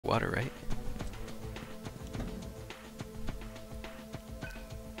water, right?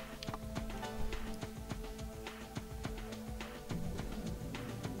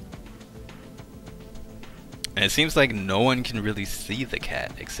 And it seems like no one can really see the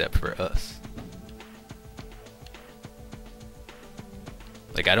cat except for us.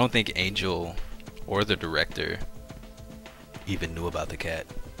 Like, I don't think Angel or the director even knew about the cat.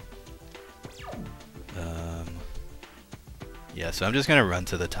 Yeah, so I'm just gonna run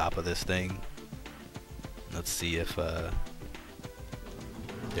to the top of this thing. Let's see if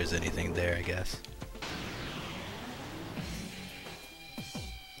there's anything there, I guess.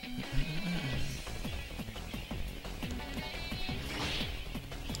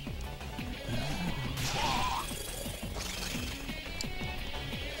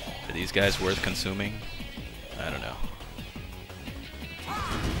 Are these guys worth consuming? I don't know.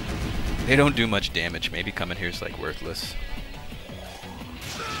 They don't do much damage. Maybe coming here is like worthless.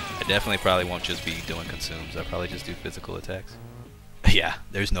 I definitely probably won't just be doing consumes. I'll probably just do physical attacks. Yeah,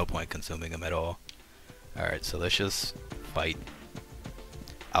 there's no point consuming them at all. Alright, so let's just fight.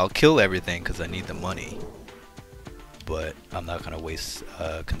 I'll kill everything because I need the money. But I'm not going to waste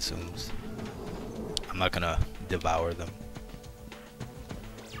consumes. I'm not going to devour them.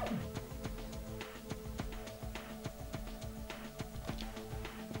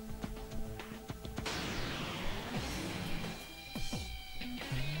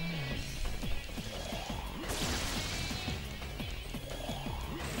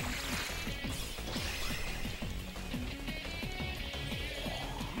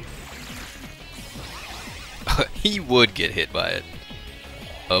 He would get hit by it.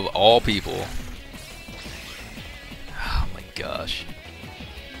 Of all people. Oh my gosh.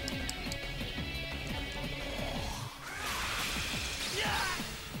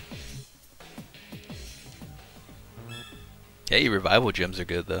 Hey, revival gems are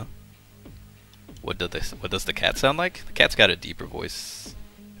good though. What does the cat sound like? The cat's got a deeper voice,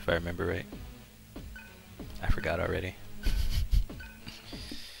 if I remember right. I forgot already.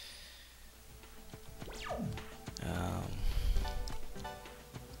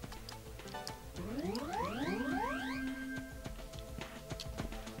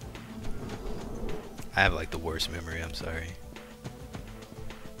 I have like the worst memory, I'm sorry.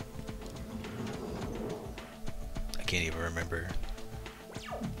 I can't even remember.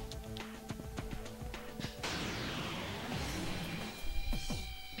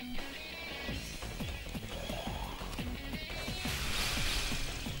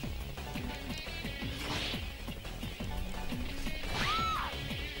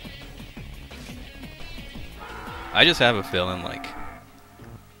 I just have a feeling like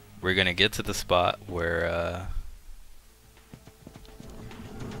we're gonna get to the spot where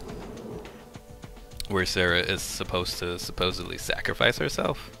Sarah is supposed to supposedly sacrifice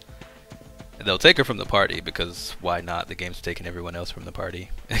herself. And they'll take her from the party because why not? The game's taking everyone else from the party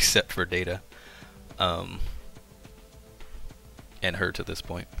except for Data, and her to this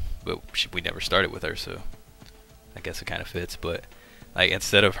point. But we never started with her, so I guess it kind of fits. But like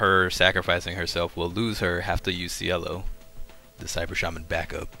instead of her sacrificing herself, we'll lose her, have to use Cielo, the Cyber Shaman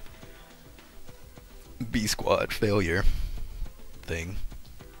backup. B squad failure thing,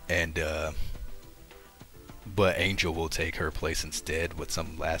 and but Angel will take her place instead with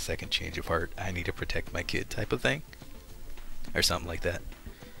some last second change of heart, I need to protect my kid type of thing, or something like that.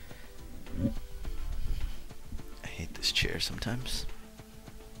 I hate this chair sometimes.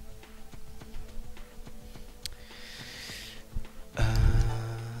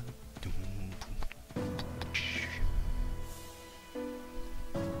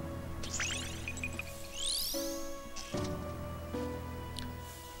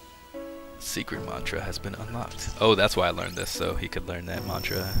 Secret mantra has been unlocked. Oh, that's why I learned this, so he could learn that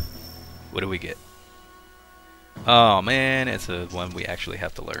mantra. What do we get? Oh man, it's a one we actually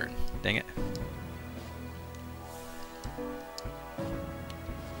have to learn. Dang it.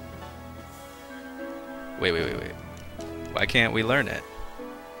 Wait. Why can't we learn it?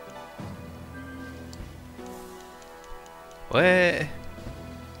 What?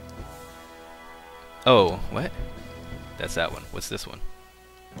 Oh, what? That's that one. What's this one?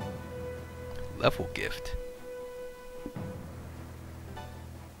 Level gift.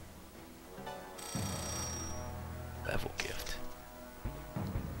 Level gift.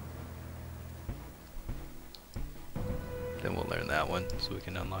 Then we'll learn that one so we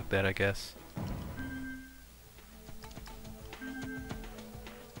can unlock that, I guess.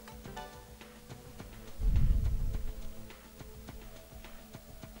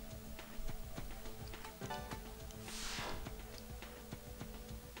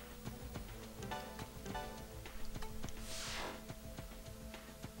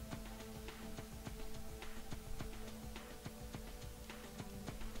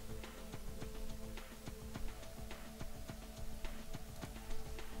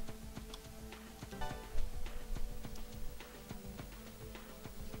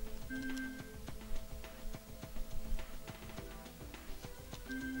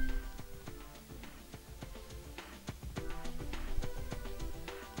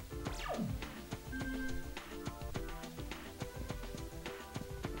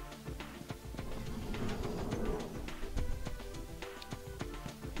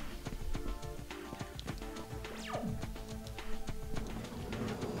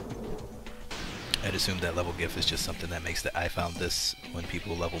 I'd assume that level GIF is just something that makes the I found this when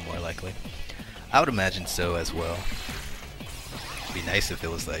people level more likely. I would imagine so as well. It'd be nice if it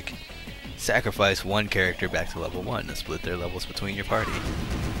was like, sacrifice one character back to level 1 and split their levels between your party.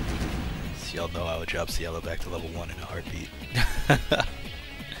 So y'all know I would drop Cielo back to level 1 in a heartbeat.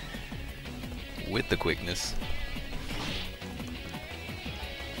 With the quickness.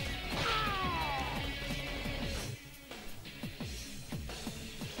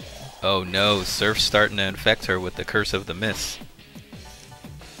 Oh no, Surf's starting to infect her with the curse of the miss.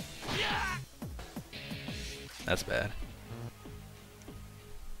 That's bad.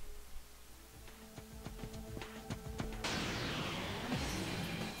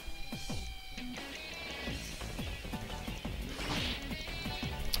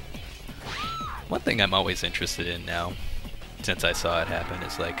 One thing I'm always interested in now, since I saw it happen,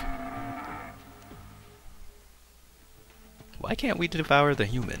 is like, why can't we devour the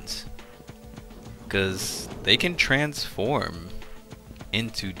humans? Because they can transform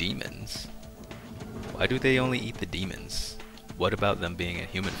into demons. Why do they only eat the demons? What about them being in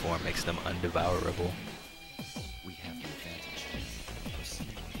human form makes them undevourable? We have the advantage. Proceed.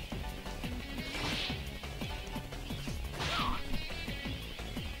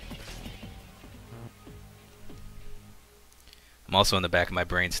 I'm also in the back of my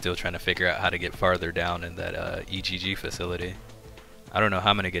brain still trying to figure out how to get farther down in that EGG facility. I don't know how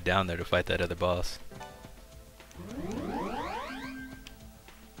I'm going to get down there to fight that other boss.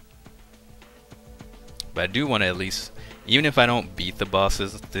 But I do want to at least, even if I don't beat the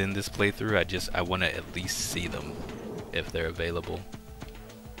bosses in this playthrough, I want to at least see them if they're available.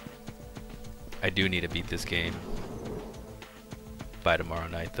 I do need to beat this game by tomorrow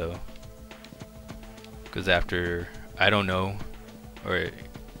night though. Because after, I don't know, or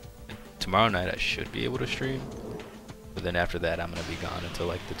tomorrow night I should be able to stream. But then after that, I'm going to be gone until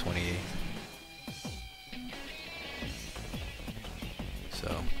like the 28th.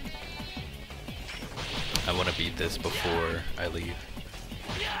 So, I want to beat this before I leave.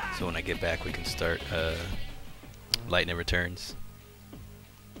 So when I get back, we can start Lightning Returns.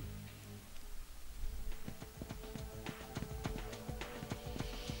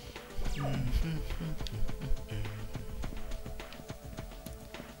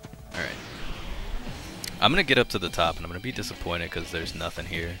 Alright. I'm gonna get up to the top and I'm gonna be disappointed because there's nothing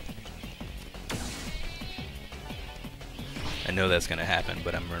here. I know that's gonna happen,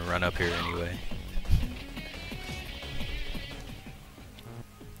 but I'm gonna run up here anyway.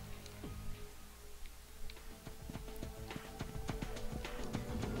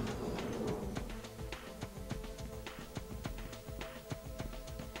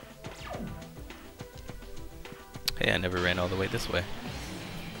 Hey, I never ran all the way this way.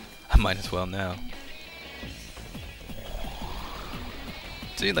 I might as well now.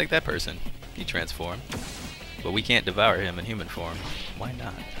 See, like that person, he transformed. But we can't devour him in human form. Why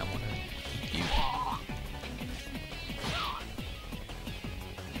not? I want to eat you.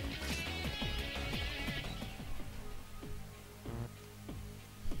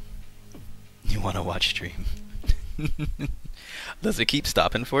 You want to watch stream? Does it keep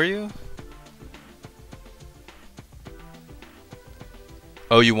stopping for you?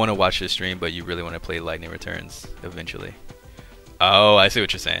 Oh, you want to watch the stream, but you really want to play Lightning Returns eventually. Oh, I see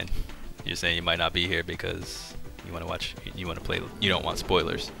what you're saying. You're saying you might not be here because you want to watch, you want to play, you don't want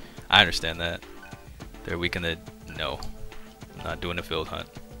spoilers. I understand that. They're weak in the, no, I'm not doing a field hunt.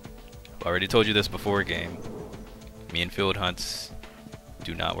 I already told you this before game. Me and field hunts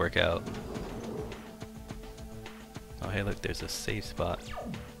do not work out. Oh, hey, look, there's a safe spot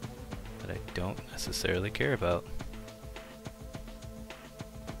that I don't necessarily care about.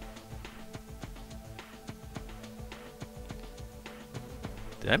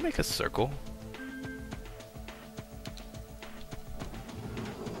 Did I make a circle?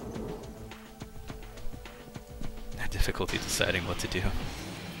 I have difficulty deciding what to do.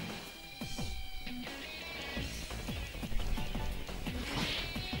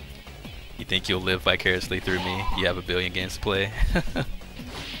 You think you'll live vicariously through me? You have a billion games to play? I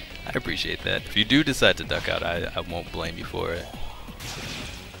appreciate that. If you do decide to duck out, I won't blame you for it.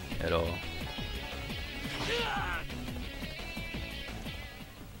 At all.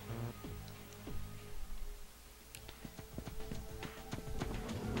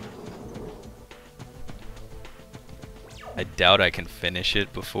 I doubt I can finish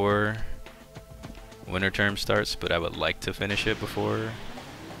it before winter term starts, but I would like to finish it before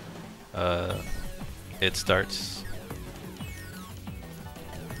it starts.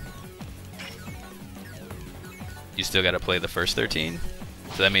 You still gotta play the first 13?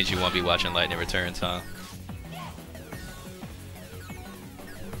 So that means you won't be watching Lightning Returns, huh?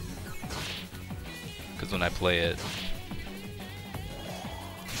 Because when I play it,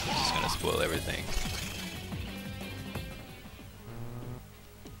 I'm just gonna spoil everything.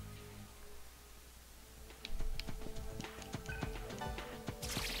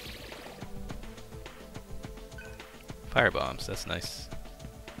 Fire bombs, that's nice.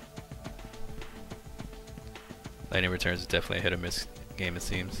 Lightning Returns is definitely a hit or miss game, it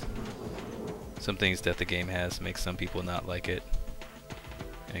seems. Some things that the game has make some people not like it.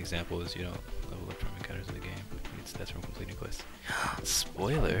 An example is you don't level up from encounters in the game. You get stats from completing quests.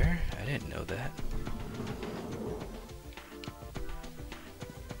 Spoiler! I didn't know that.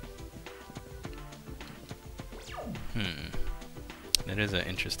 That is an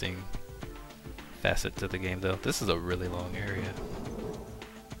interesting facet to the game, though. This is a really long area.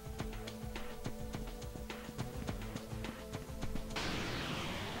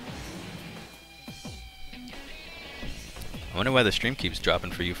 I wonder why the stream keeps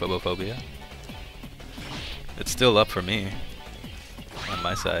dropping for you, Phobophobia. It's still up for me. On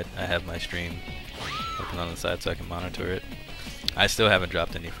my side, I have my stream open on the side so I can monitor it. I still haven't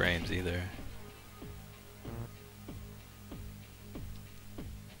dropped any frames either.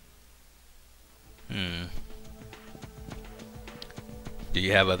 Do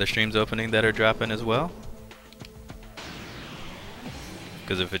you have other streams opening that are dropping as well?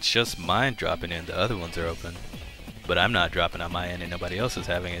 Because if it's just mine dropping in, the other ones are open. But I'm not dropping on my end and nobody else is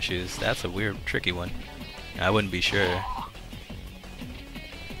having issues. That's a weird, tricky one. I wouldn't be sure.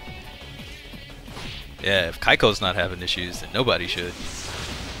 Yeah, if Kaiko's not having issues, then nobody should.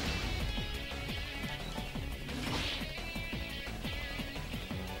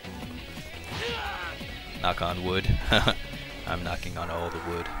 Knock on wood. I'm knocking on all the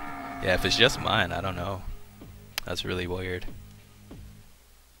wood. Yeah, if it's just mine, I don't know. That's really weird.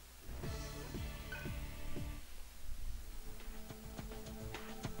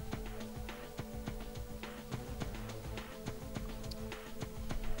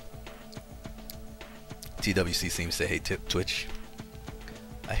 TWC seems to hate Twitch.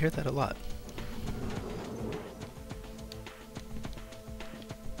 I hear that a lot.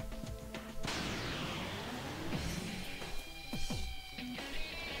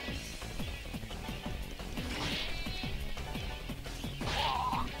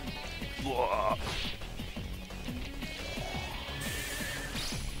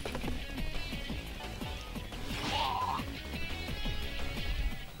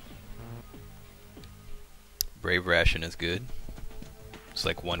 Brave ration is good. It's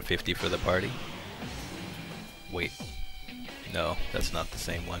like 150 for the party. Wait. No, that's not the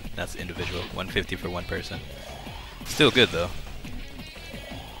same one. That's individual. 150 for one person. Still good though.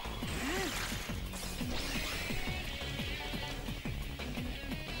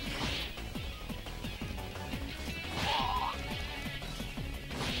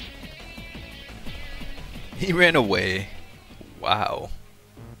 He ran away. Wow.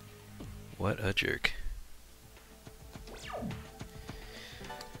 What a jerk.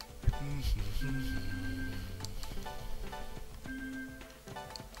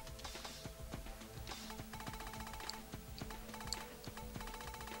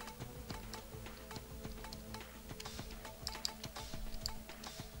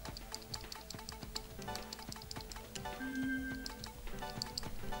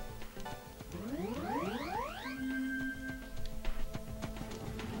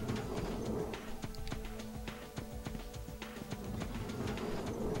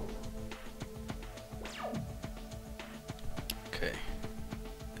 Okay.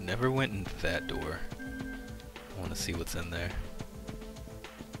 Never went into that door. I want to see what's in there.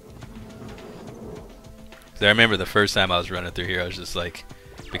 'Cause I remember the first time I was running through here, I was just like,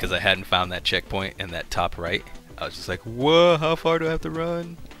 because I hadn't found that checkpoint in that top right, I was just like, whoa, how far do I have to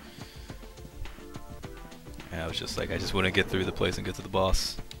run? And I was just like, I just want to get through the place and get to the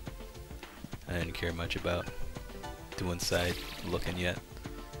boss. I didn't care much about doing side looking yet.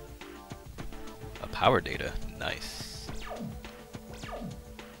 A power data, nice.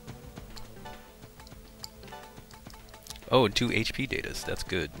 Oh, 2 HP datas, that's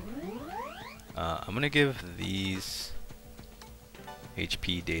good. I'm gonna give these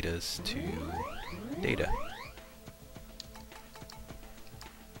HP datas to Data.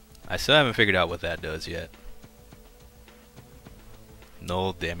 I still haven't figured out what that does yet.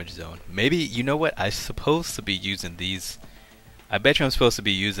 null damage zone. Maybe, you know what? I'm supposed to be using these. I bet you I'm supposed to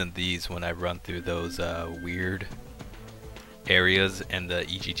be using these when I run through those weird areas in the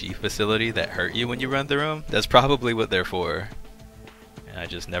EGG facility that hurt you when you run through them. That's probably what they're for. And I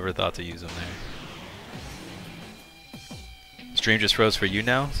just never thought to use them there. Stream just froze for you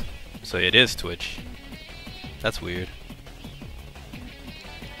now? So it is Twitch. That's weird.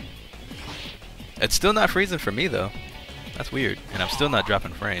 It's still not freezing for me though. That's weird. And I'm still not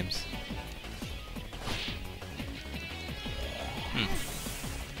dropping frames.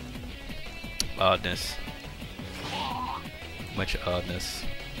 Oddness. Much oddness.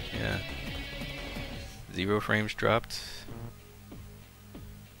 Yeah. 0 frames dropped.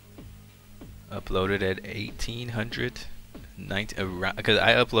 Uploaded at 1800. 19 around, because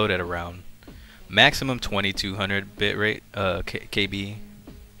I upload at around maximum 2200 bitrate, KB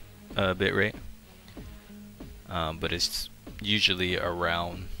bitrate. But it's usually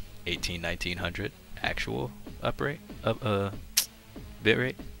around 1900 actual bitrate.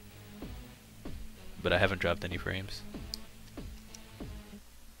 But I haven't dropped any frames.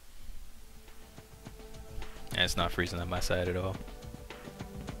 And it's not freezing on my side at all.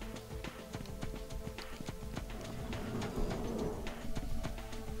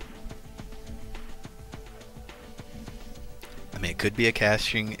 I mean, it could be a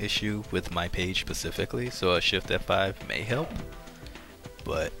caching issue with my page specifically, so a shift F5 may help,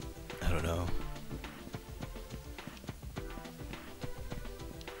 but I don't know.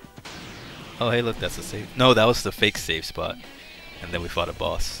 Oh, hey, look, that's a save. No, that was the fake save spot. And then we fought a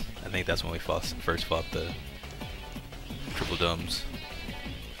boss. I think that's when we first fought the triple domes.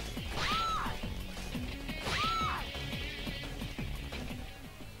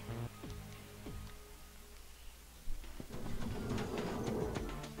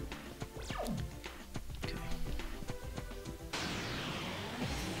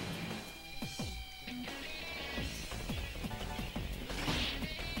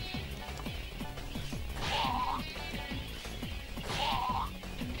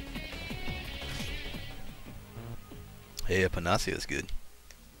 Hey, Panacea is good.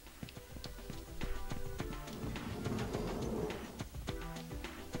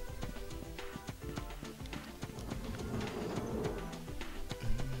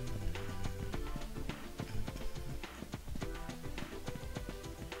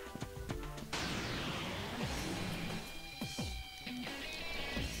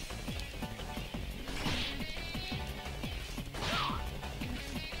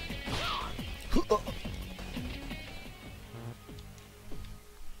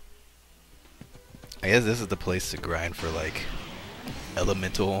 I guess this is the place to grind for like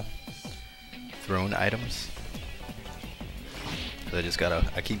elemental throne items. So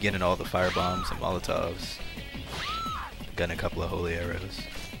I keep getting all the fire bombs and molotovs. Gotten a couple of holy arrows.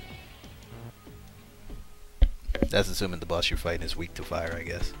 That's assuming the boss you're fighting is weak to fire, I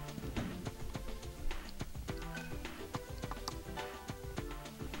guess.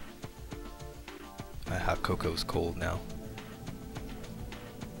 My hot cocoa's cold now.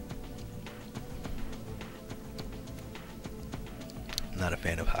 Not a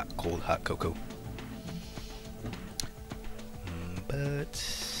fan of cold hot cocoa.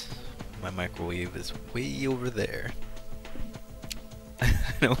 But my microwave is way over there. I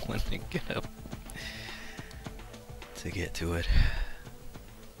don't want to get up to get to it.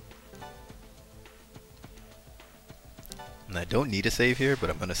 And I don't need to save here,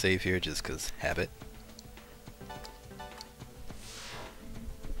 but I'm gonna save here just 'cause habit.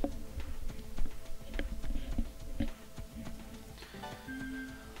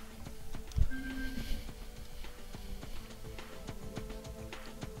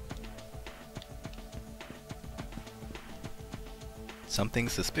 Something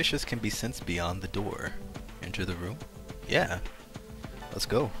suspicious can be sensed beyond the door. Enter the room? Yeah. Let's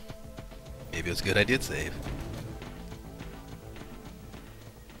go. Maybe it's good I did save.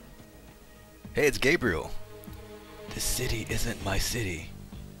 Hey, it's Gabriel. This city isn't my city.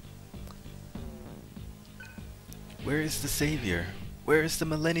 Where is the savior? Where is the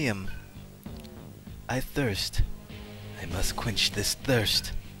millennium? I thirst. I must quench this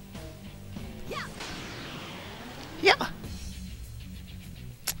thirst. Yeah. Yeah.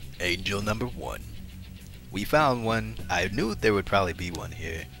 Angel number 1. We found one. I knew there would probably be one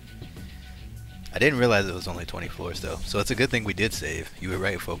here. I didn't realize it was only 20 floors though, so it's a good thing we did save. You were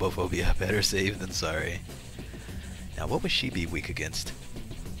right, Phobophobia. Better save than sorry. Now what would she be weak against?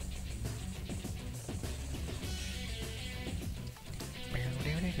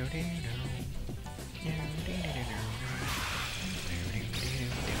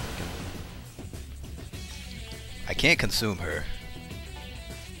 I can't consume her.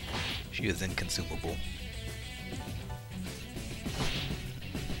 She is inconsumable.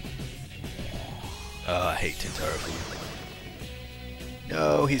 Oh, I hate Tintarafu.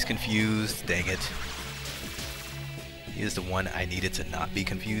 No, he's confused. Dang it. He is the one I needed to not be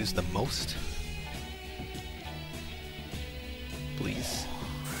confused the most. Please.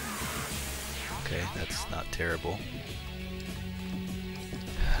 Okay, that's not terrible.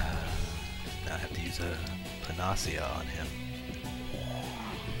 Now I have to use a Panacea on him.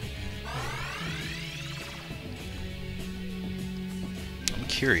 I'm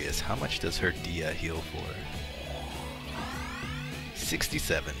curious, how much does her Dia heal for?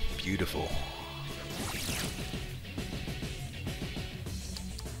 67. Beautiful.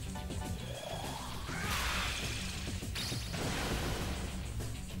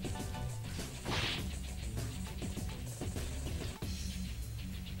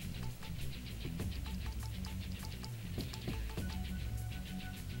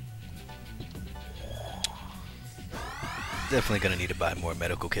 Definitely gonna need to buy more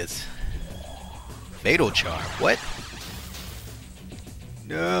medical kits. Fatal Charm, what?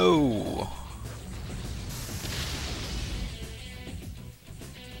 No!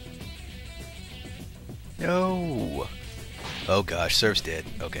 No! Oh gosh, Surf's dead.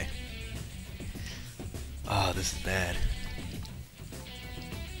 Okay. Oh, this is bad.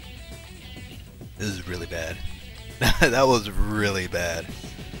 This is really bad. That was really bad.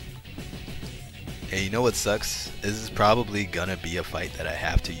 Hey, you know what sucks? This is probably gonna be a fight that I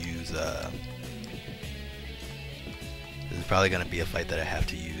have to use, This is probably gonna be a fight that I have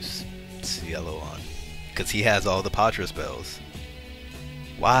to use Cielo on. Because he has all the Patra spells.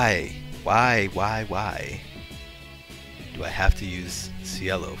 Why? Why do I have to use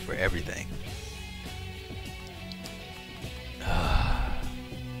Cielo for everything?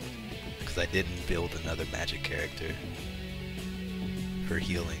 Because I didn't build another magic character for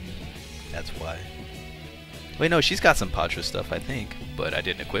healing. That's why. Wait, no, she's got some Patra stuff, I think, but I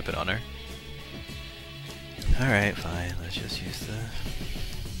didn't equip it on her. Alright, fine, let's just use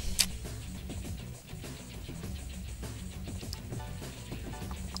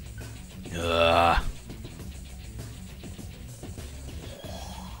the... Ugh.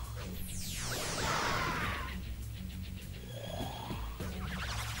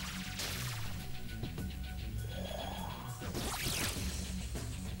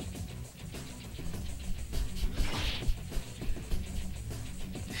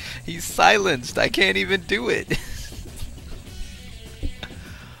 He's silenced. I can't even do it.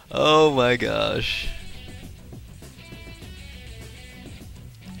 Oh my gosh.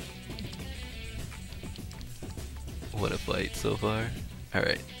 What a fight so far.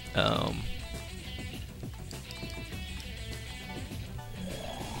 Alright.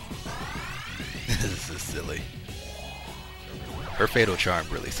 This is silly. Her Fatal Charm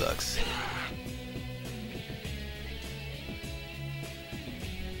really sucks.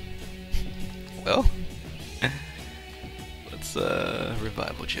 Well, let's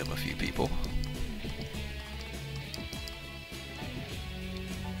revival gem a few people.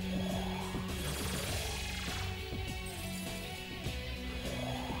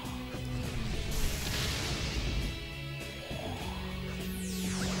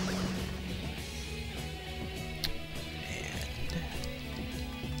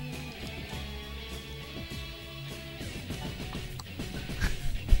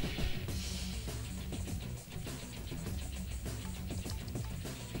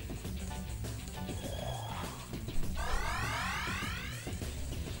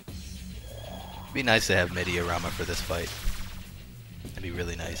 Be nice to have Mediarama for this fight. That'd be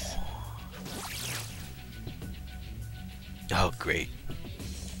really nice. Oh, great.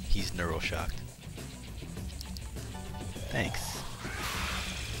 He's neural shocked. Thanks.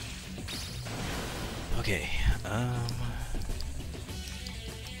 Okay,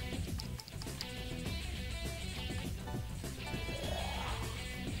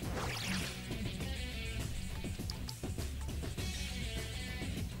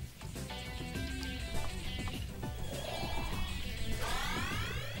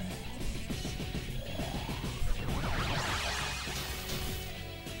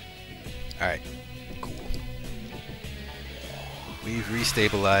 alright, cool. We've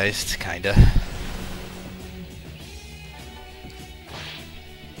restabilized, kinda.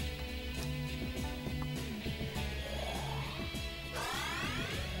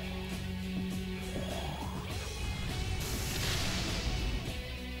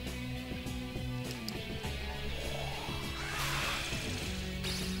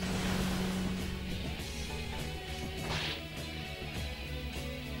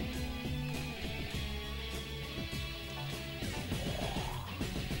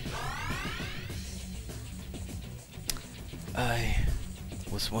 I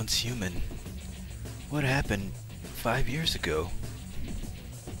was once human. What happened 5 years ago?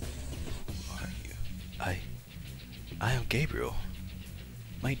 Who are you? I am Gabriel.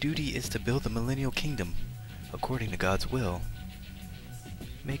 My duty is to build the Millennial Kingdom according to God's will.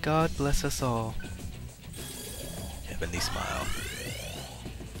 May God bless us all. Heavenly smile.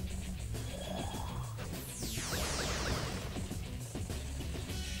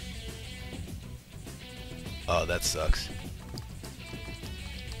 Oh, that sucks.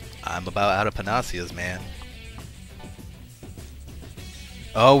 I'm about out of panaceas, man.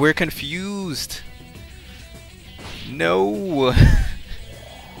 Oh, we're confused. No.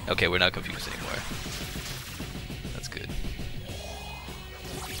 Okay, we're not confused anymore. That's good.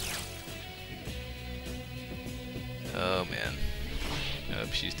 Oh man. Oh,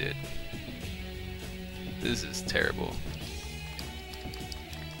 she's dead. This is terrible.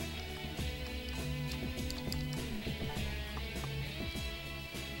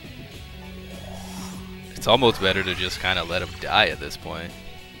 It's almost better to just kind of let him die at this point.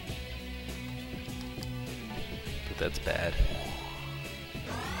 But that's bad.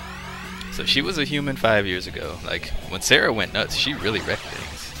 So she was a human 5 years ago. Like, when Sarah went nuts, she really wrecked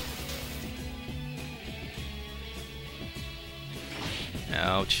things.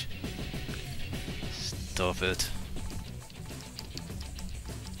 Ouch. Stop it.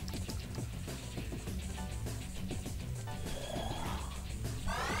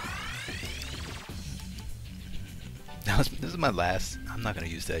 This is my last. I'm not gonna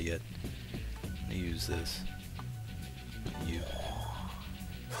use that yet. I'm gonna use this. You.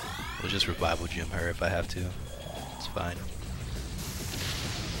 We'll just revival gem her if I have to. It's fine.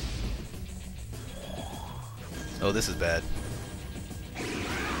 Oh, this is bad.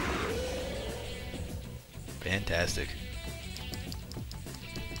 Fantastic.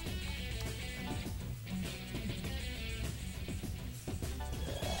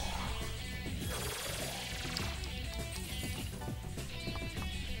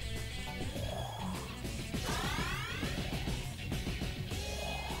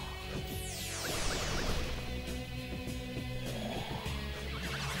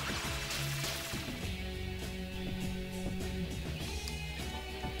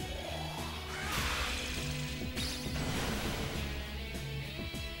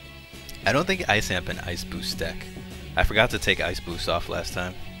 I don't think Ice Amp and Ice Boost stack. I forgot to take Ice Boost off last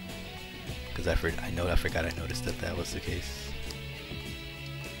time. Because I forgot I noticed that was the case.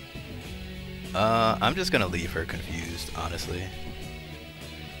 I'm just gonna leave her confused, honestly.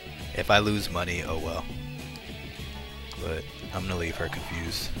 If I lose money, oh well. But I'm gonna leave her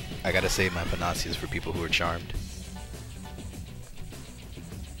confused. I gotta save my panaceas for people who are charmed.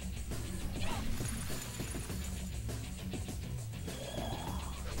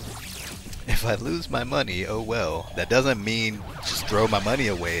 If I lose my money, oh well. That doesn't mean just throw my money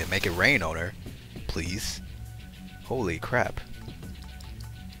away and make it rain on her. Please. Holy crap.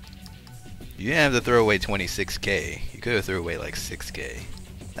 You didn't have to throw away 26k. You could have threw away like 6k.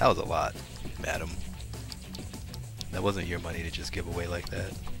 That was a lot, madam. That wasn't your money to just give away like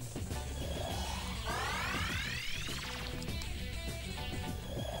that.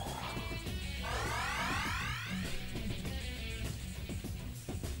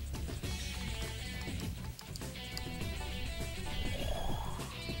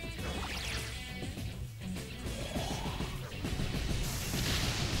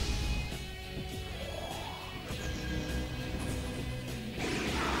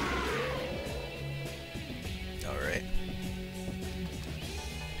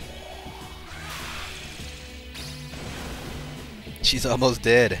 She's almost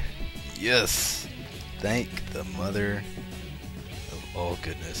dead. Yes. Thank the mother of all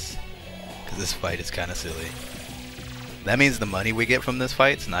goodness. Because this fight is kind of silly. That means the money we get from this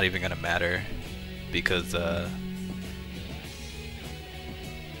fight's not even going to matter. Because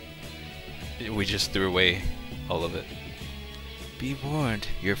we just threw away all of it. Be warned,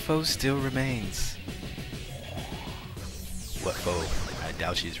 your foe still remains. What foe? I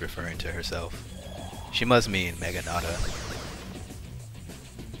doubt she's referring to herself. She must mean Meganata.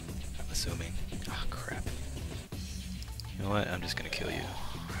 Assuming. Oh crap. You know what? I'm just gonna kill you.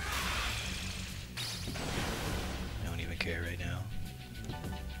 I don't even care right now.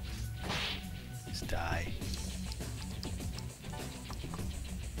 Just die.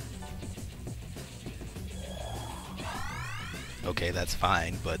 Okay, that's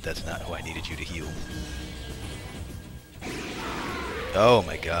fine, but that's not who I needed you to heal. Oh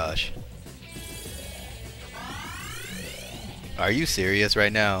my gosh. Are you serious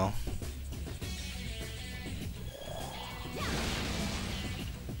right now?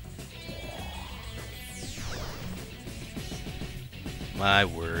 My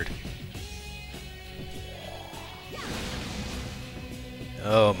word.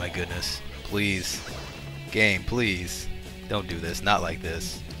 Oh my goodness. Please. Game, please. Don't do this. Not like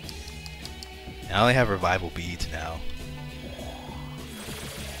this. I only have revival beads now.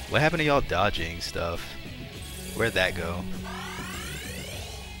 What happened to y'all dodging stuff? Where'd that go?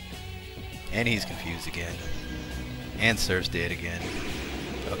 And he's confused again. And Surf's dead again.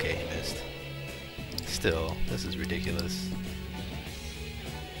 Okay, he missed. Still, this is ridiculous.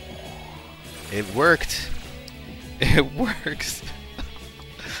 It worked! It works!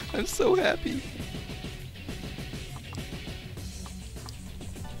 I'm so happy.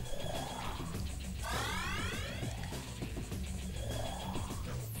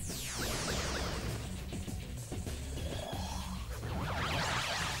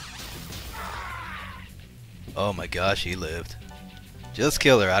 Oh my gosh, he lived. Just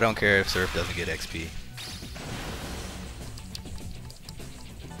kill her. I don't care if Surf doesn't get XP.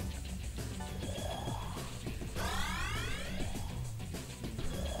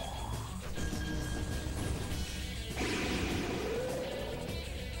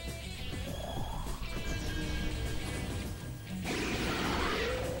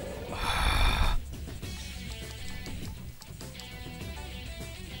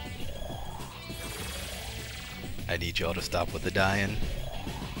 I need y'all to stop with the dying.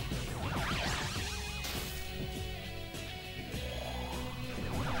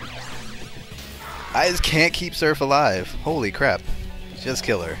 I just can't keep Surf alive. Holy crap. Just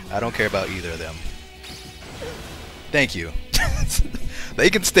kill her. I don't care about either of them. Thank you. They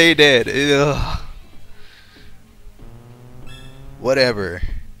can stay dead. Ugh. Whatever.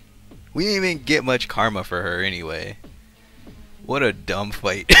 We didn't even get much karma for her anyway. What a dumb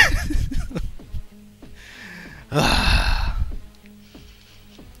fight.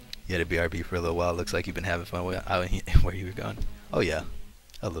 You had a BRB for a little while. Looks like you've been having fun. Where you were going? Oh yeah,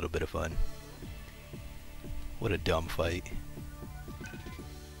 a little bit of fun. What a dumb fight.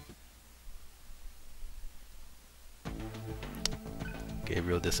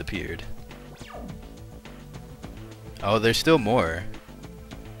 Gabriel disappeared. Oh, there's still more.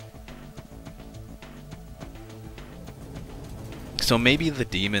 So maybe the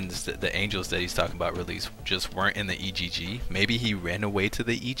demons, the angels that he's talking about released just weren't in the EGG. Maybe he ran away to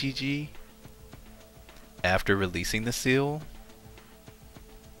the EGG after releasing the seal.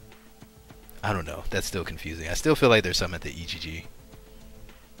 I don't know. That's still confusing. I still feel like there's some at the EGG.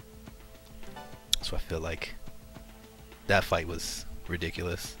 So I feel like that fight was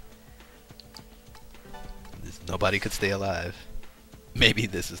ridiculous. Nobody could stay alive. Maybe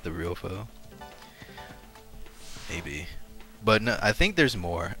this is the real foe. Maybe. But no, I think there's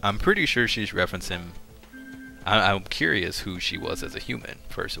more. I'm pretty sure she's referencing... I'm curious who she was as a human,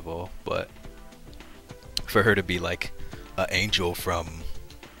 first of all. But for her to be like an angel from...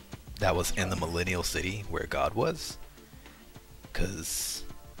 that was in the Millennial City where God was. Because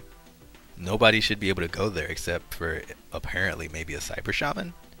nobody should be able to go there except for apparently maybe a cyber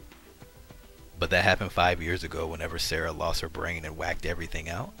shaman. But that happened 5 years ago whenever Sarah lost her brain and whacked everything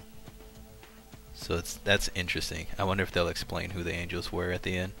out. So that's interesting. I wonder if they'll explain who the angels were at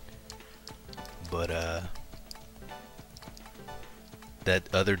the end. But that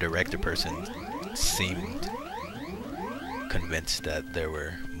other director person seemed convinced that there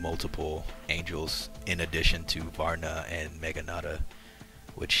were multiple angels in addition to Varna and Meganata,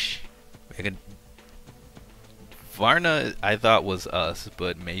 which Varna I thought was us,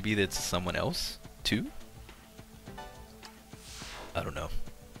 but maybe that's someone else too? I don't know.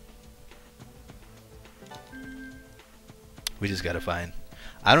 We just gotta find...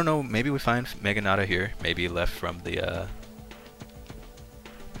 I don't know, maybe we find Meganata here. Maybe left from the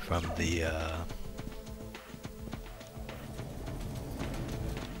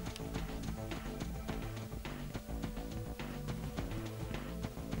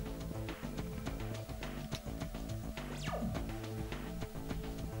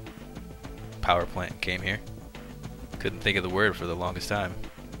power plant came here. Couldn't think of the word for the longest time.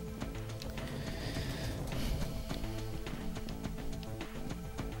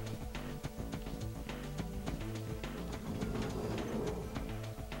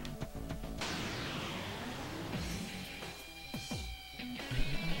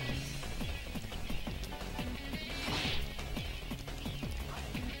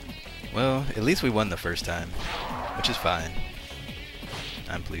 Well, at least we won the first time, which is fine.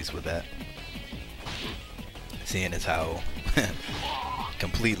 I'm pleased with that. Seeing as how it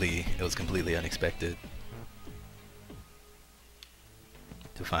was completely unexpected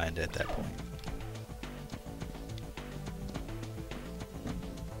to find at that point.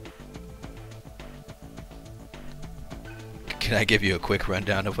 Can I give you a quick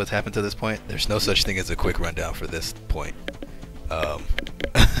rundown of what's happened to this point? There's no such thing as a quick rundown for this point.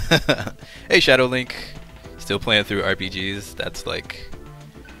 Hey, Shadow Link. Still playing through RPGs. That's like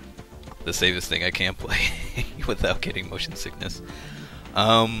the safest thing I can play without getting motion sickness.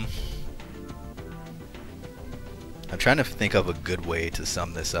 I'm trying to think of a good way to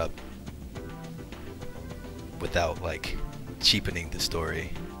sum this up without like cheapening the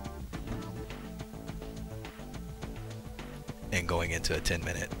story and going into a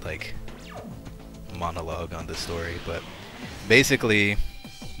 10-minute like monologue on the story. But basically,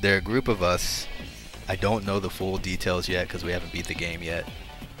 there are a group of us. I don't know the full details yet because we haven't beat the game yet,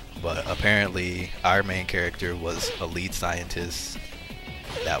 but apparently our main character was a lead scientist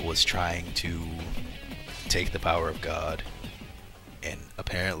that was trying to take the power of God, and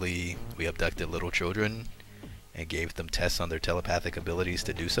apparently we abducted little children and gave them tests on their telepathic abilities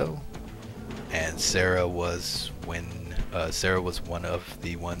to do so. And Sarah was one of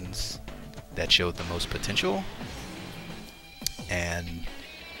the ones that showed the most potential, and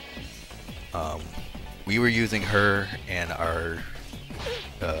we were using her and our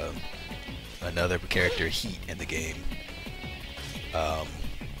another character, Heat, in the game.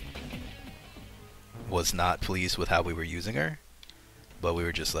 Was not pleased with how we were using her, but we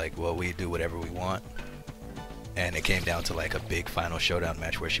were just like, well, we do whatever we want. And it came down to like a big final showdown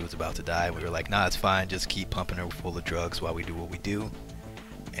match where she was about to die. We were like, nah, it's fine, just keep pumping her full of drugs while we do what we do.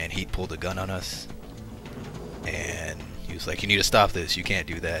 And Heat pulled a gun on us, and he was like, you need to stop this, you can't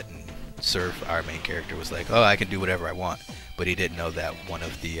do that. And Surf, our main character, was like, oh, I can do whatever I want. But he didn't know that one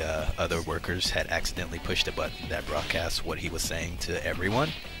of the other workers had accidentally pushed a button that broadcasts what he was saying to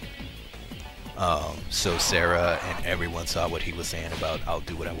everyone. So Sarah and everyone saw what he was saying about, I'll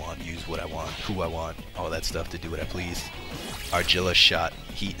do what I want, use what I want, who I want, all that stuff to do what I please. Argilla shot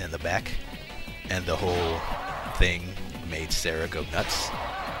Heat in the back, and the whole thing made Sarah go nuts.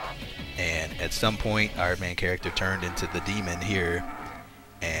 And at some point, our main character turned into the demon here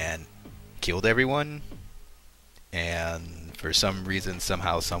and killed everyone. And for some reason,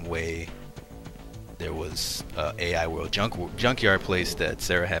 somehow, some way, there was AI World Junkyard place that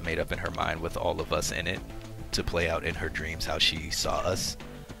Sarah had made up in her mind with all of us in it to play out in her dreams how she saw us.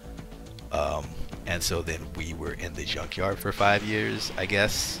 And so then we were in the junkyard for 5 years, I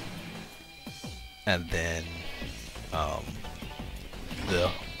guess. And then,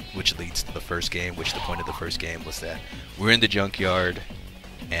 which leads to the first game, which the point of the first game was that we're in the junkyard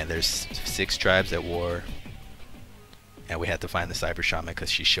and there's 6 tribes at war. And we had to find the Cyber Shaman because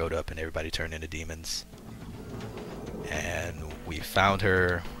she showed up and everybody turned into demons. And we found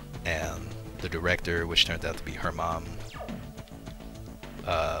her, and the director, which turned out to be her mom,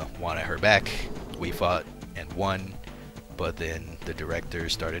 wanted her back. We fought and won, but then the director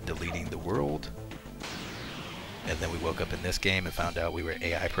started deleting the world. And then we woke up in this game and found out we were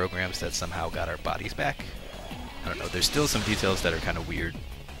AI programs that somehow got our bodies back. I don't know, there's still some details that are kind of weird.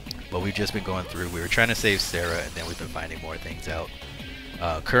 But we've just been going through. We were trying to save Sarah, and then we've been finding more things out.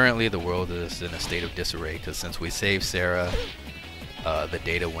 Currently, the world is in a state of disarray because since we saved Sarah, the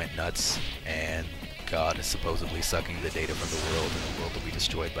data went nuts, and God is supposedly sucking the data from the world, and the world will be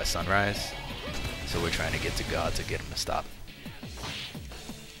destroyed by sunrise. So we're trying to get to God to get him to stop.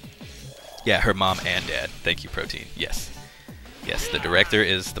 Yeah, her mom and dad. Thank you, Protein. Yes. Yes, the director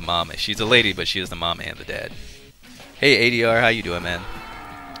is the mom. She's a lady, but she is the mom and the dad. Hey, ADR, how you doing, man?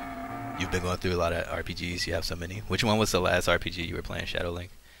 You've been going through a lot of RPGs. You have so many. Which one was the last RPG you were playing, Shadow Link?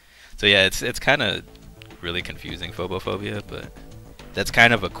 So yeah, it's kind of really confusing, Phobophobia, but that's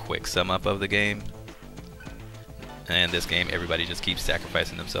kind of a quick sum up of the game. And in this game, everybody just keeps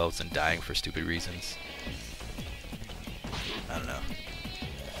sacrificing themselves and dying for stupid reasons. I don't know.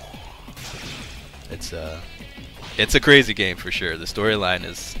 It's a crazy game for sure. The storyline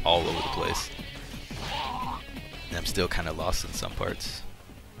is all over the place. And I'm still kind of lost in some parts.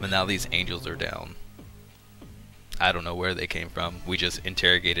 But now these angels are down. I don't know where they came from. We just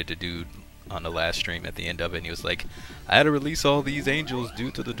interrogated a dude on the last stream at the end of it, and he was like, I had to release all these angels due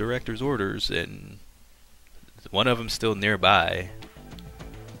to the director's orders, and one of them's still nearby,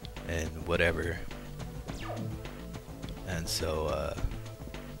 and whatever. And so,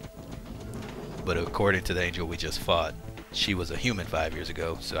 but according to the angel we just fought, she was a human 5 years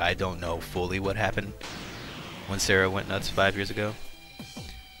ago, so I don't know fully what happened when Sarah went nuts 5 years ago.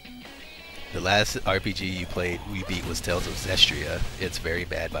 The last RPG we beat was Tales of Zestria. It's very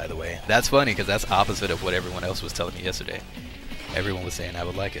bad, by the way. That's funny, because that's opposite of what everyone else was telling me yesterday. Everyone was saying I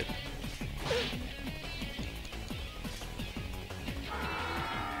would like it.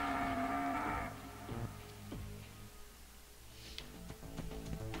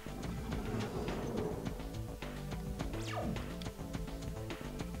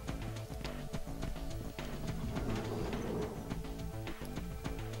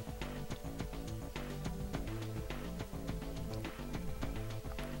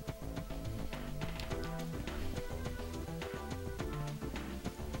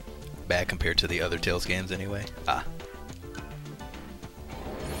 bad compared to the other Tales games anyway. Ah.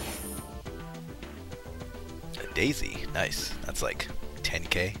 A Daisy, nice. That's like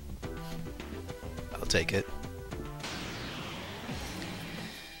 10k. I'll take it.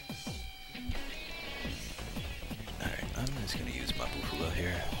 Alright, I'm just gonna use my Buffalo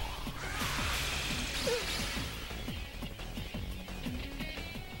here.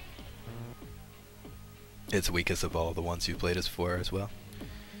 It's weakest of all the ones you played as for as well.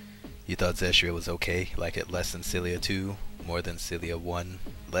 You thought Zestria was okay, like it less than Cilia 2, more than Cilia 1,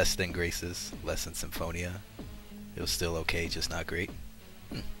 less than Graces, less than Symphonia. It was still okay, just not great.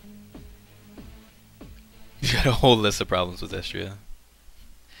 You got a whole list of problems with Zestria.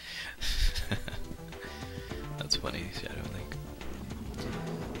 That's funny, Shadow Link.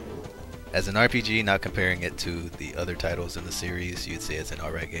 As an RPG, not comparing it to the other titles in the series, you'd say it's an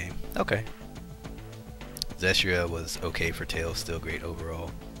alright game. Okay. Zestria was okay for Tales, still great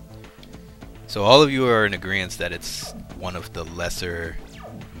overall. So all of you are in agreement that it's one of the lesser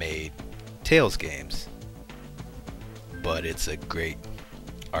made Tales games, but it's a great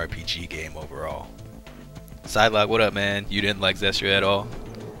RPG game overall. Sidelock, what up, man? You didn't like Zestria at all?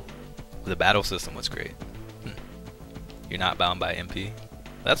 The battle system was great. You're not bound by MP?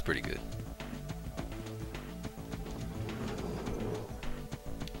 That's pretty good.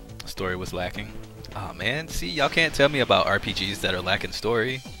 Story was lacking. Oh man, see, y'all can't tell me about RPGs that are lacking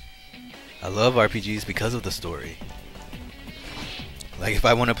story. I love RPGs because of the story. Like if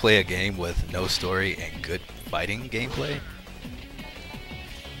I want to play a game with no story and good fighting gameplay,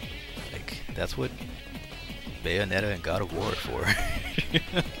 like that's what Bayonetta and God of War are for.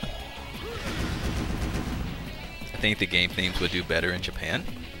 I think the game themes would do better in Japan.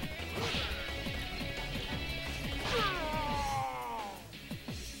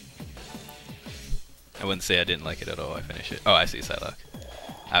 I wouldn't say I didn't like it at all. I finished it. Oh, I see, Psylocke.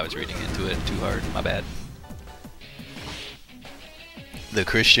 I was reading into it too hard. My bad. The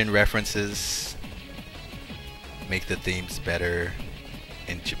Christian references make the themes better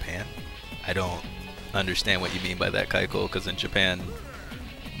in Japan. I don't understand what you mean by that, Kaiko, because in Japan,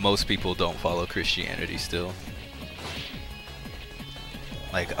 most people don't follow Christianity still.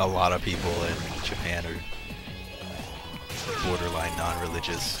 Like, a lot of people in Japan are borderline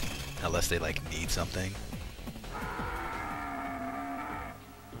non-religious. Unless they like need something.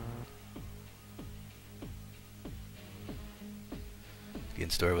 The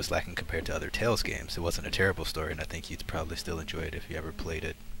story was lacking compared to other Tales games. It wasn't a terrible story, and I think you'd probably still enjoy it if you ever played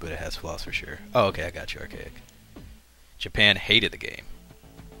it, but it has flaws for sure. Oh, okay, I got you, Archaic. Japan hated the game.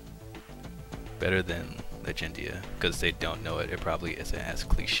 Better than Legendia, because they don't know it. It probably isn't as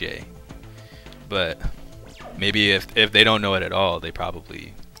cliche. But maybe if they don't know it at all, they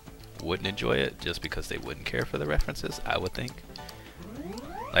probably wouldn't enjoy it just because they wouldn't care for the references, I would think.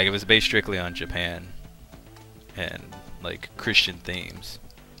 Like if it's based strictly on Japan and like Christian themes,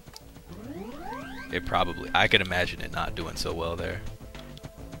 it probably, I could imagine it not doing so well there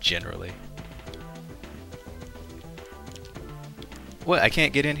generally. What, I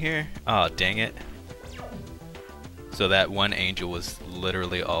can't get in here? Oh, dang it. So that one angel was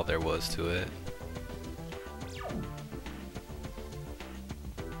literally all there was to it.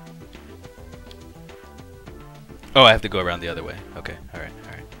 Oh, I have to go around the other way. Okay, alright,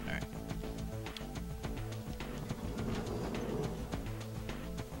 alright, alright.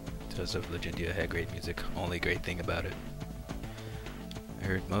 Tales of Legendia had great music. Only great thing about it. I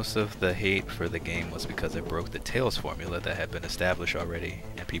heard most of the hate for the game was because it broke the Tales formula that had been established already,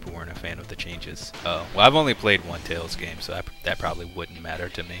 and people weren't a fan of the changes. Oh, well, I've only played one Tales game, so that probably wouldn't matter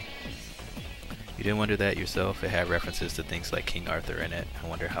to me. You didn't wonder that yourself? It had references to things like King Arthur in it. I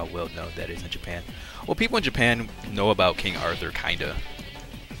wonder how well known that is in Japan. Well, people in Japan know about King Arthur, kinda.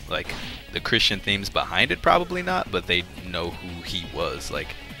 Like, the Christian themes behind it, probably not, but they know who he was.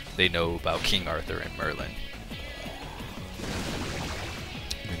 Like, they know about King Arthur and Merlin.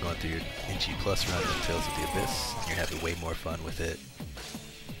 You're going through your NG Plus run of Tales of the Abyss. You're having way more fun with it.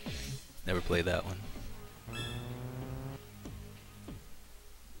 Never played that one.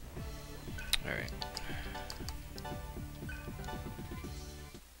 Alright.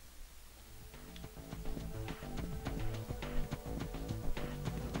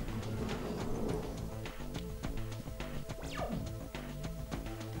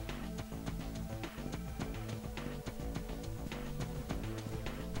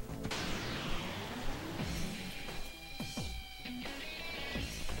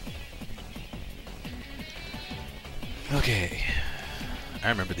 Okay. I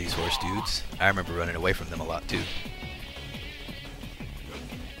remember these horse dudes. I remember running away from them a lot too.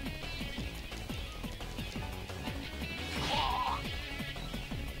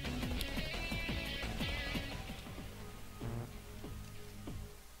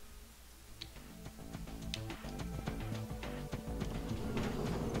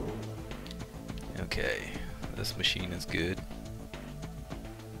 Okay, this machine is good.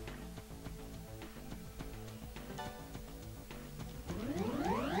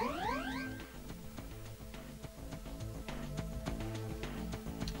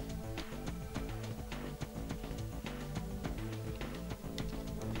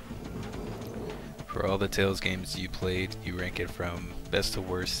 For all the Tales games you played, you rank it from best to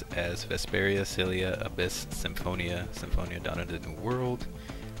worst as Vesperia, Cilia, Abyss, Symphonia, Symphonia Dawn of the New World,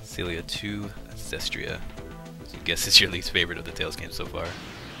 Cilia 2, Zestria. So I guess it's your least favorite of the Tales games so far.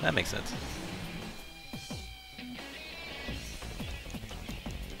 That makes sense.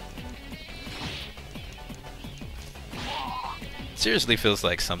 Seriously feels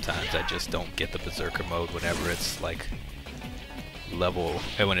like sometimes I just don't get the Berserker mode whenever it's like level,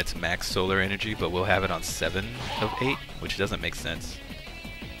 when it's max solar energy, but we'll have it on 7 of 8, which doesn't make sense.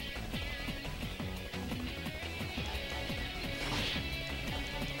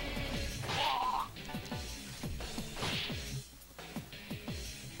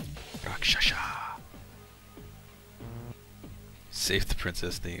 Rakshasha. Save the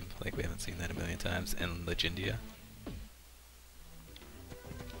princess theme, like we haven't seen that a million times, and Legendia.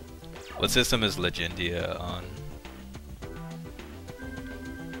 What system is Legendia on?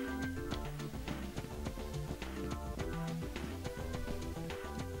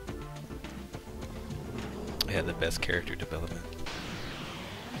 Yeah, the best character development.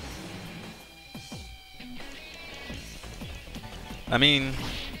 I mean,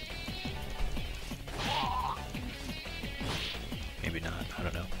 maybe not, I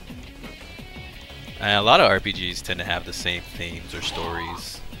don't know. A lot of RPGs tend to have the same themes or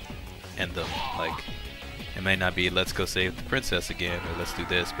stories in them. Like, it might not be let's go save the princess again or let's do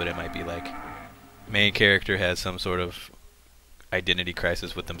this, but it might be like main character has some sort of identity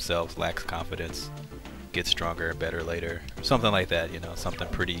crisis with themselves, lacks confidence, gets stronger and better later. Something like that, you know, something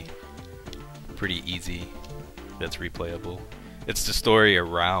pretty easy that's replayable. It's the story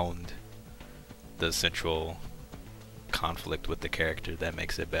around the central conflict with the character that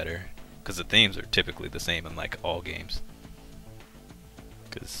makes it better. Because the themes are typically the same in like all games.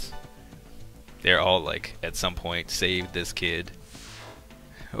 Because they're all like, at some point, save this kid.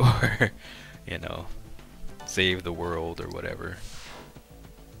 Or, you know, save the world or whatever.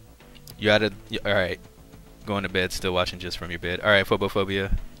 Alright. Going to bed, still watching just from your bed. Alright,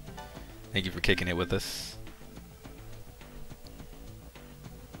 Phobophobia. Thank you for kicking it with us.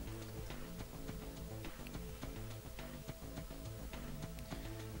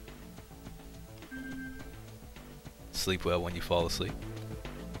 Sleep well when you fall asleep.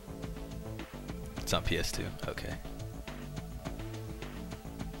 It's on PS2. Okay.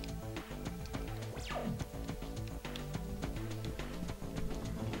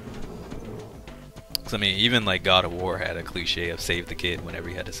 I mean, even like God of War had a cliche of save the kid whenever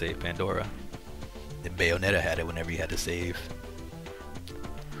you had to save Pandora. And Bayonetta had it whenever you had to save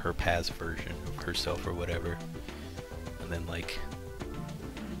her past version of herself or whatever. And then like,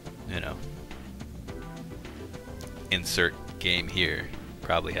 you know, insert game here,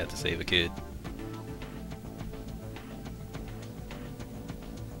 probably had to save a kid.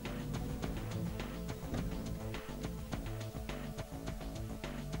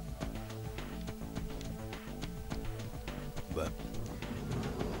 But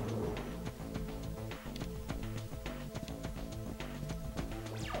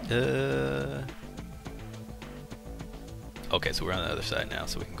okay, so we're on the other side now,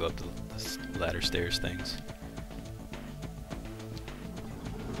 so we can go up the ladder stairs things.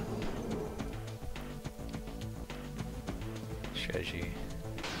 Strategy.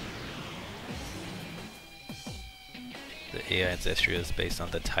 The AI Ancestry is based on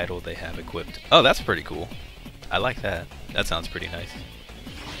the title they have equipped. Oh, that's pretty cool. I like that. That sounds pretty nice.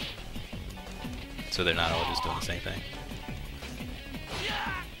 So they're not all just doing the same thing.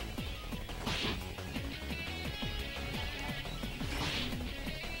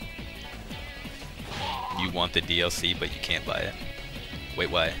 You want the DLC, but you can't buy it.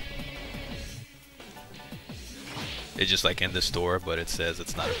 Wait, why? It's just like in the store, but it says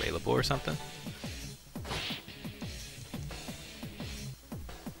it's not available or something?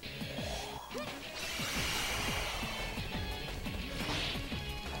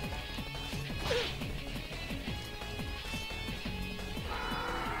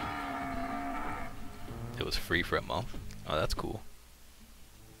 It was free for a month. Oh, that's cool.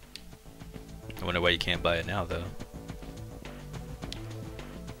 I wonder why you can't buy it now, though.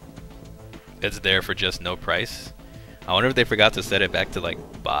 It's there for just no price. I wonder if they forgot to set it back to like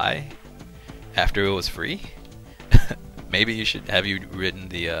buy after it was free. Maybe you should have you written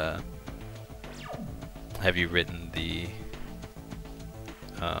the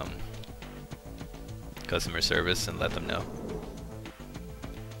customer service and let them know.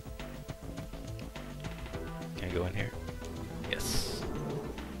 Can I go in here? Yes.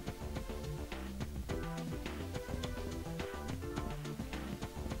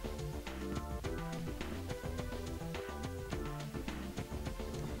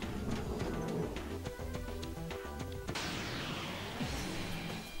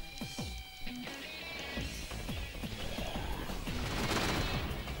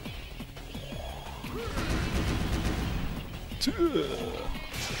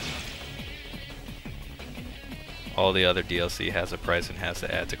 All the other DLC has a price and has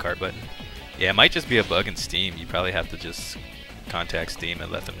the add to cart button. Yeah, it might just be a bug in Steam. You probably have to just contact Steam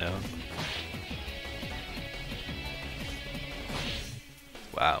and let them know.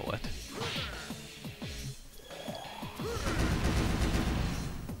 Wow, what?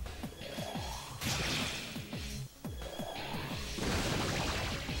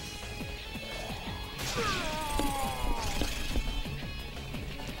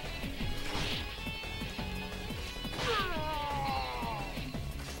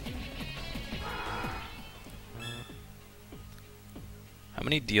 How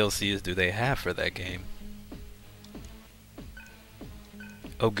many DLCs do they have for that game?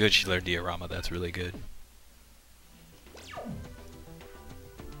 Oh good, she learned diorama, that's really good.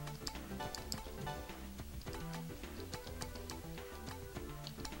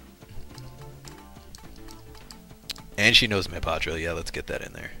 And she knows Mepatra, yeah, let's get that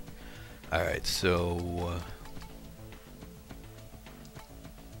in there. Alright, so...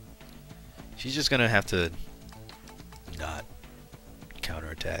 she's just gonna have to not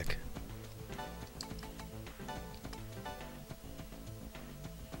counterattack.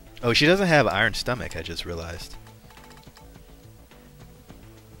 Oh, she doesn't have Iron Stomach, I just realized.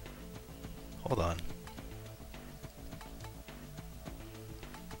 Hold on.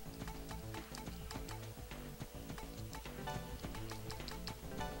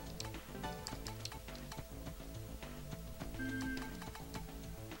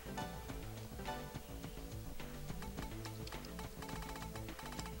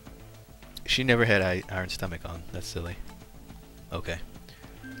 She never had Iron Stomach on. That's silly. Okay.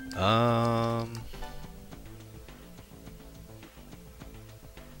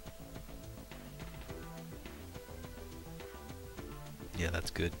 Yeah, that's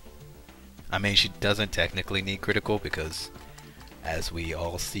good. I mean, she doesn't technically need critical because, as we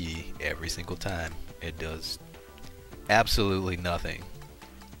all see every single time, it does absolutely nothing.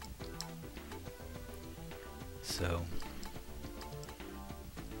 So...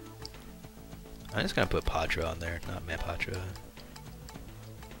 I'm just gonna put Patra on there, not Mepatra.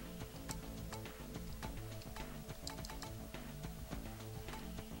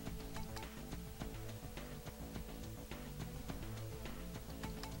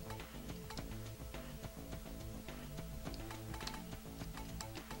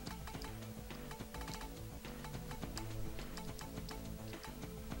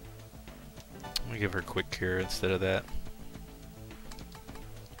 I'm gonna give her quick cure instead of that.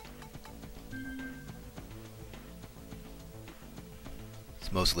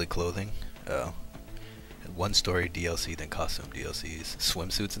 Mostly clothing. Oh. One story DLC, then costume DLCs.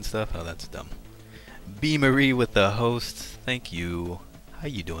 Swimsuits and stuff? Oh, that's dumb. B Marie with the host. Thank you. How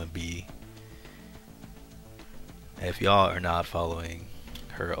you doing, B? If y'all are not following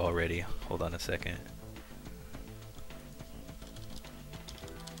her already, hold on a second.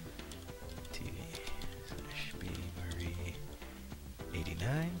 TV/B Marie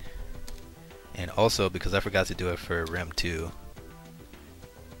 89. And also, because I forgot to do it for Rem 2,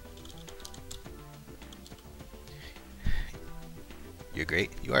 you're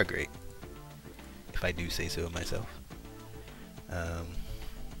great. You are great. If I do say so myself. I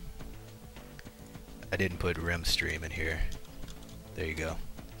didn't put Rim stream in here. There you go.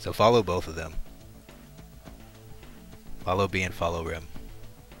 So follow both of them. Follow B and follow Rim.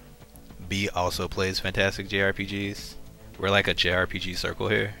 B also plays fantastic JRPGs. We're like a JRPG circle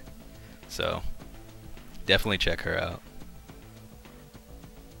here. So definitely check her out.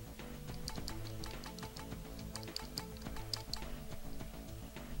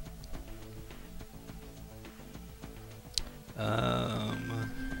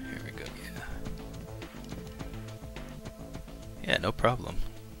 Here we go, yeah. Yeah, no problem.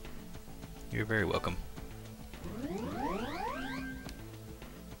 You're very welcome.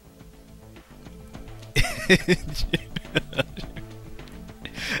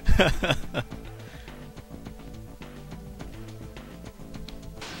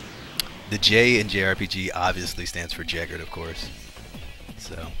 The J in JRPG obviously stands for Jeggerd, of course.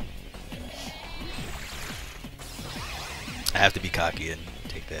 So I have to be cocky and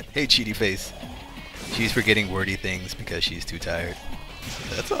take that. Hey, cheaty face. She's forgetting wordy things because she's too tired.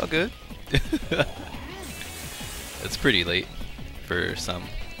 That's all good. It's pretty late for some.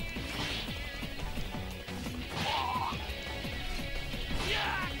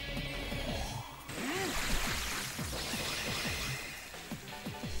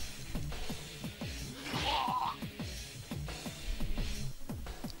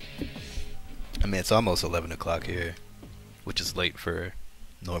 I mean, it's almost 11 o'clock here, which is late for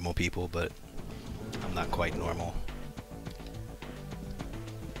normal people, but I'm not quite normal.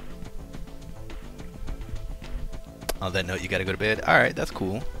 On that note, you gotta go to bed. Alright, that's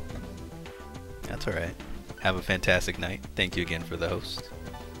cool. That's alright. Have a fantastic night. Thank you again for the host.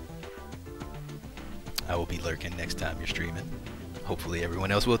 I will be lurking next time you're streaming. Hopefully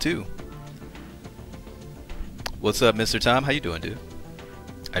everyone else will too. What's up, Mr. Tom? How you doing, dude?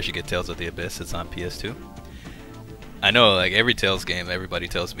 I should get Tales of the Abyss. It's on PS2. I know, like, every Tales game everybody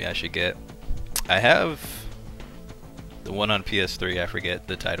tells me I should get. I have the one on PS3. I forget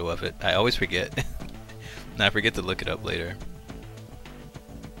the title of it. I always forget. And I forget to look it up later.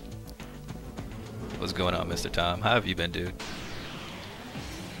 What's going on, Mr. Tom? How have you been, dude?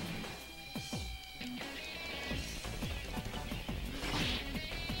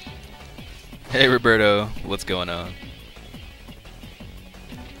 Hey, Roberto. What's going on?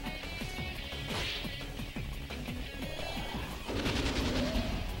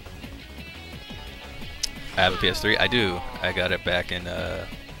 I have a PS3. I do. I got it back in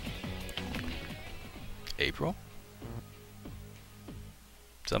April?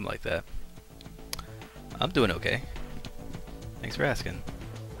 Something like that. I'm doing okay. Thanks for asking.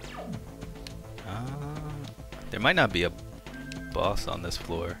 There might not be a boss on this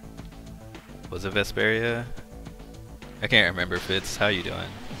floor. Was it Vesperia? I can't remember, Fitz. How you doing?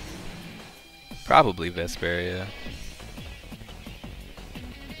 Probably Vesperia.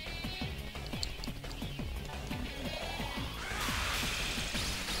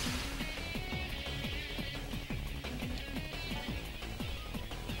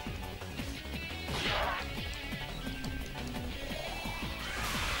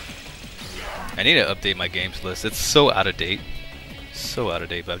 I need to update my games list. It's so out of date. So out of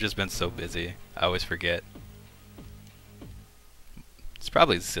date, but I've just been so busy. I always forget. It's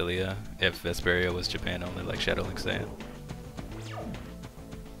probably Cilia if Vesperia was Japan only, like Shadow Link's saying.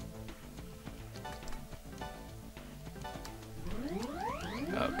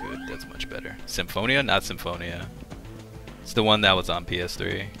 Oh, good. That's much better. Symphonia? Not Symphonia. It's the one that was on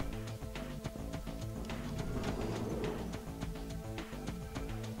PS3.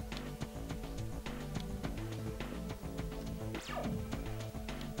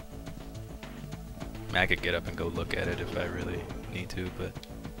 I could get up and go look at it if I really need to, but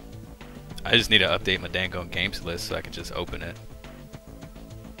I just need to update my dang on games list so I can just open it.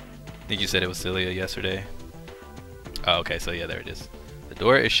 I think you said it was Cilia yesterday. Oh, okay, so yeah, there it is. The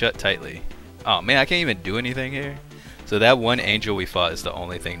door is shut tightly. Oh man, I can't even do anything here. So that one angel we fought is the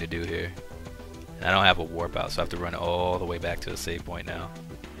only thing to do here. And I don't have a warp out, so I have to run all the way back to a save point now.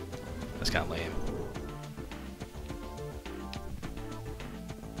 That's kind of lame.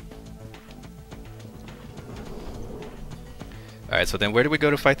 Alright, so then where do we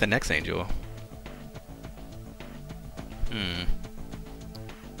go to fight the next angel?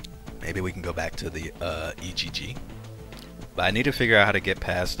 Maybe we can go back to the EGG. But I need to figure out how to get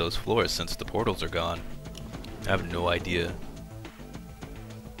past those floors since the portals are gone. I have no idea.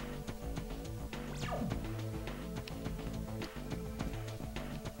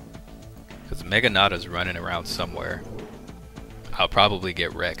 Because Mega Nada's running around somewhere. I'll probably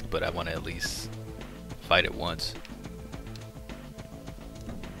get wrecked, but I want to at least fight it once.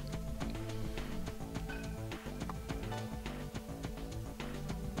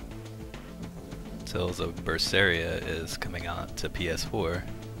 Tales of Berseria is coming out to PS4.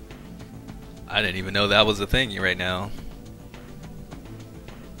 I didn't even know that was a thing right now.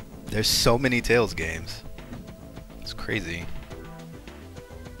 There's so many Tales games. It's crazy.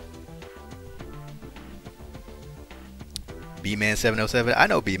 B-Man 707. I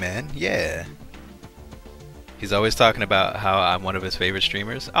know B-Man. Yeah. He's always talking about how I'm one of his favorite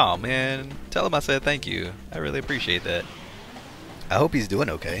streamers. Oh man, tell him I said thank you. I really appreciate that. I hope he's doing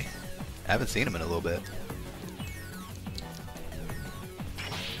okay. I haven't seen him in a little bit.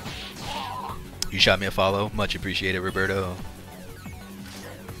 You shot me a follow. Much appreciated, Roberto.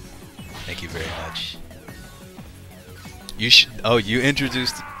 Thank you very much. Oh, you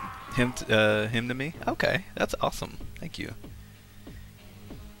introduced him to me? Okay, that's awesome. Thank you.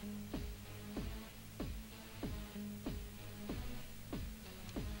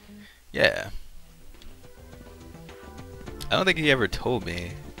 Yeah. I don't think he ever told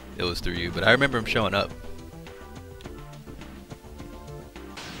me. it was through you, but I remember him showing up.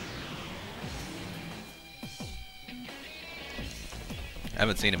 I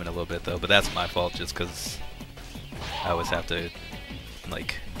haven't seen him in a little bit though, but that's my fault just because I always have to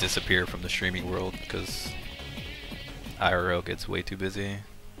like disappear from the streaming world because IRL gets way too busy.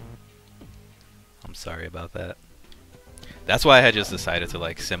 I'm sorry about that. That's why I had just decided to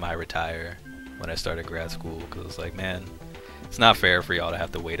like semi-retire when I started grad school, because it's like, man, it's not fair for y'all to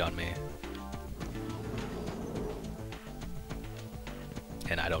have to wait on me.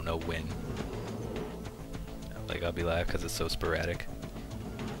 And I don't know when. Like, I'll be live because it's so sporadic.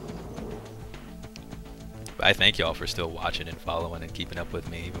 But I thank y'all for still watching and following and keeping up with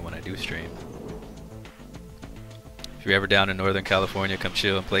me even when I do stream. If you're ever down in Northern California, come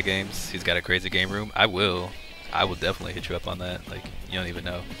chill and play games. He's got a crazy game room. I will definitely hit you up on that. Like, you don't even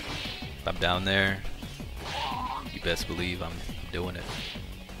know. If I'm down there, you best believe I'm doing it.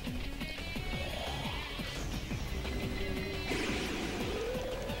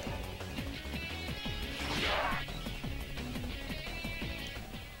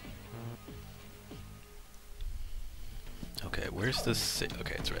 Okay, where's this?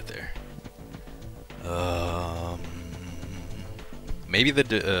 Okay, it's right there. Maybe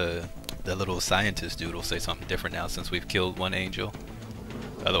the little scientist dude will say something different now since we've killed one angel.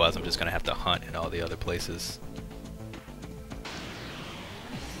 Otherwise, I'm just gonna have to hunt in all the other places.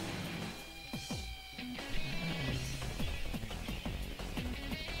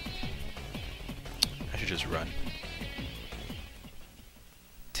 I should just run.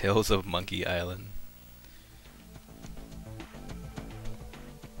 Tales of Monkey Island.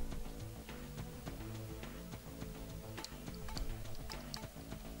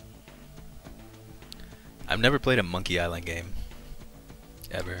 I've never played a Monkey Island game.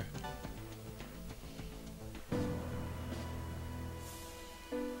 Ever.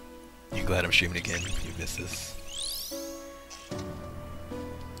 You glad I'm streaming again? You missed this.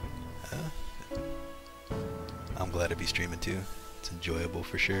 I'm glad to be streaming too. It's enjoyable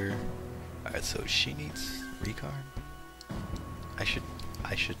for sure. Alright, so she needs recon. I should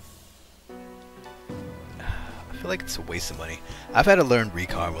I feel like it's a waste of money. I've had to learn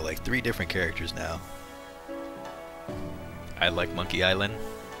recon with like 3 different characters now. I like Monkey Island.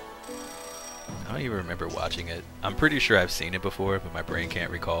 I don't even remember watching it. I'm pretty sure I've seen it before, but my brain can't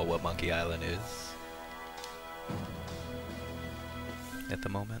recall what Monkey Island is at the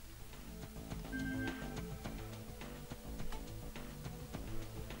moment.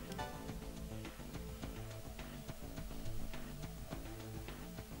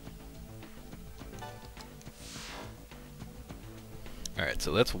 Alright,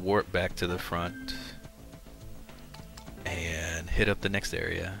 so let's warp back to the front and hit up the next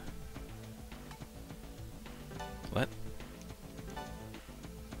area. What?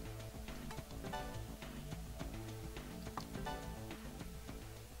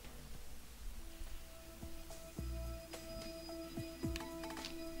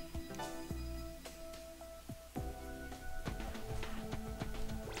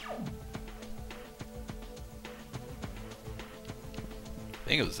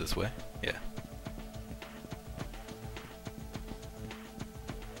 I think it was this way. Yeah.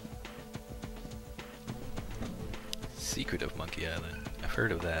 Secret of Monkey Island. I've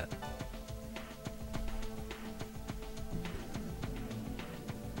heard of that.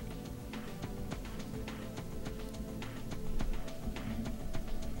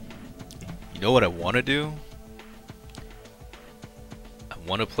 You know what I want to do? I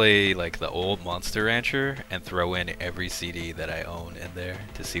want to play like the old Monster Rancher and throw in every CD that I own in there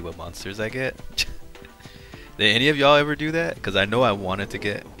to see what monsters I get. Did any of y'all ever do that? Because I know I wanted to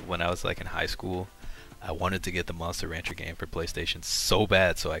get, when I was like in high school, I wanted to get the Monster Rancher game for PlayStation so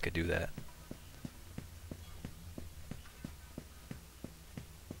bad so I could do that.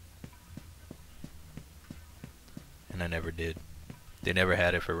 And I never did. They never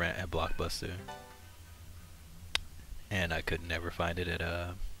had it for rent at Blockbuster. And I could never find it at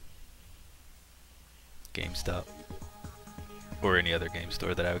GameStop. Or any other game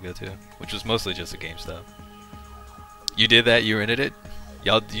store that I would go to. Which was mostly just a GameStop. You did that? You rented it?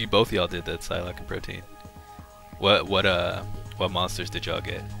 Both of y'all did that, Psylocke and Protein. What monsters did y'all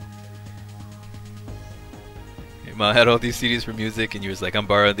get? Your mom had all these CDs for music and you was like, I'm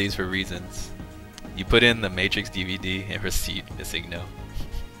borrowing these for reasons. You put in the Matrix DVD and receipt missing no.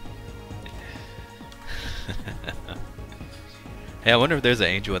 Hey, I wonder if there's an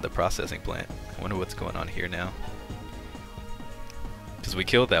angel at the processing plant. I wonder what's going on here now. Because we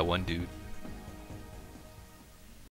killed that one dude.